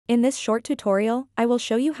In this short tutorial, I will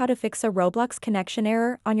show you how to fix a Roblox connection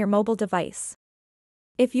error on your mobile device.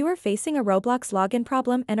 If you are facing a Roblox login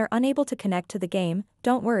problem and are unable to connect to the game,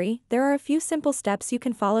 don't worry, there are a few simple steps you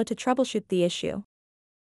can follow to troubleshoot the issue.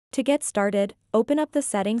 To get started, open up the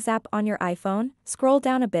Settings app on your iPhone, scroll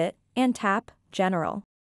down a bit, and tap General.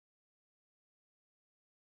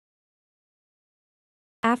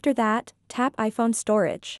 After that, tap iPhone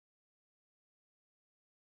Storage.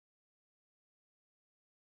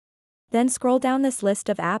 Then scroll down this list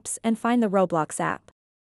of apps and find the Roblox app.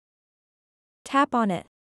 Tap on it.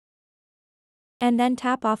 And then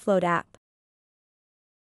tap Offload app.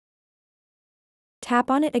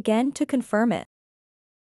 Tap on it again to confirm it.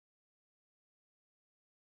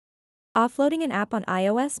 Offloading an app on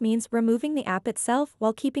iOS means removing the app itself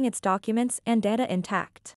while keeping its documents and data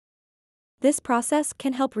intact. This process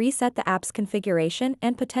can help reset the app's configuration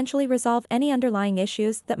and potentially resolve any underlying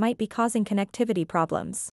issues that might be causing connectivity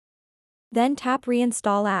problems. Then tap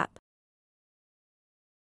Reinstall app.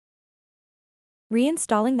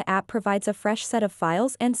 Reinstalling the app provides a fresh set of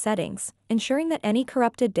files and settings, ensuring that any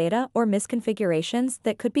corrupted data or misconfigurations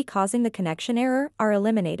that could be causing the connection error are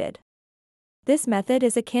eliminated. This method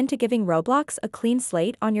is akin to giving Roblox a clean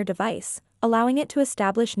slate on your device, allowing it to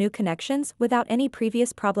establish new connections without any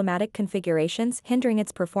previous problematic configurations hindering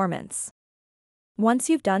its performance. Once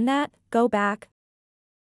you've done that, go back,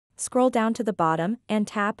 scroll down to the bottom, and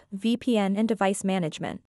tap VPN and Device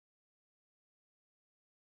Management.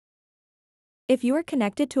 If you are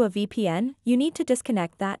connected to a VPN, you need to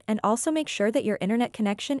disconnect that and also make sure that your internet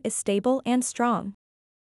connection is stable and strong.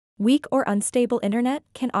 Weak or unstable internet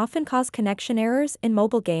can often cause connection errors in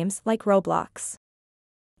mobile games like Roblox.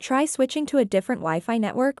 Try switching to a different Wi-Fi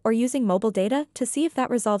network or using mobile data to see if that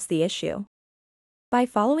resolves the issue. By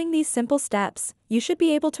following these simple steps, you should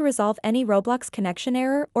be able to resolve any Roblox connection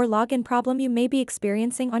error or login problem you may be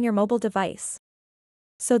experiencing on your mobile device.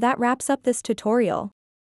 So that wraps up this tutorial.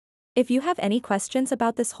 If you have any questions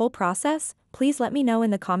about this whole process, please let me know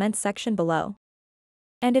in the comments section below.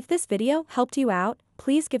 And if this video helped you out,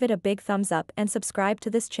 please give it a big thumbs up and subscribe to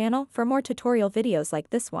this channel for more tutorial videos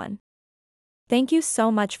like this one. Thank you so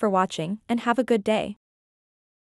much for watching and have a good day.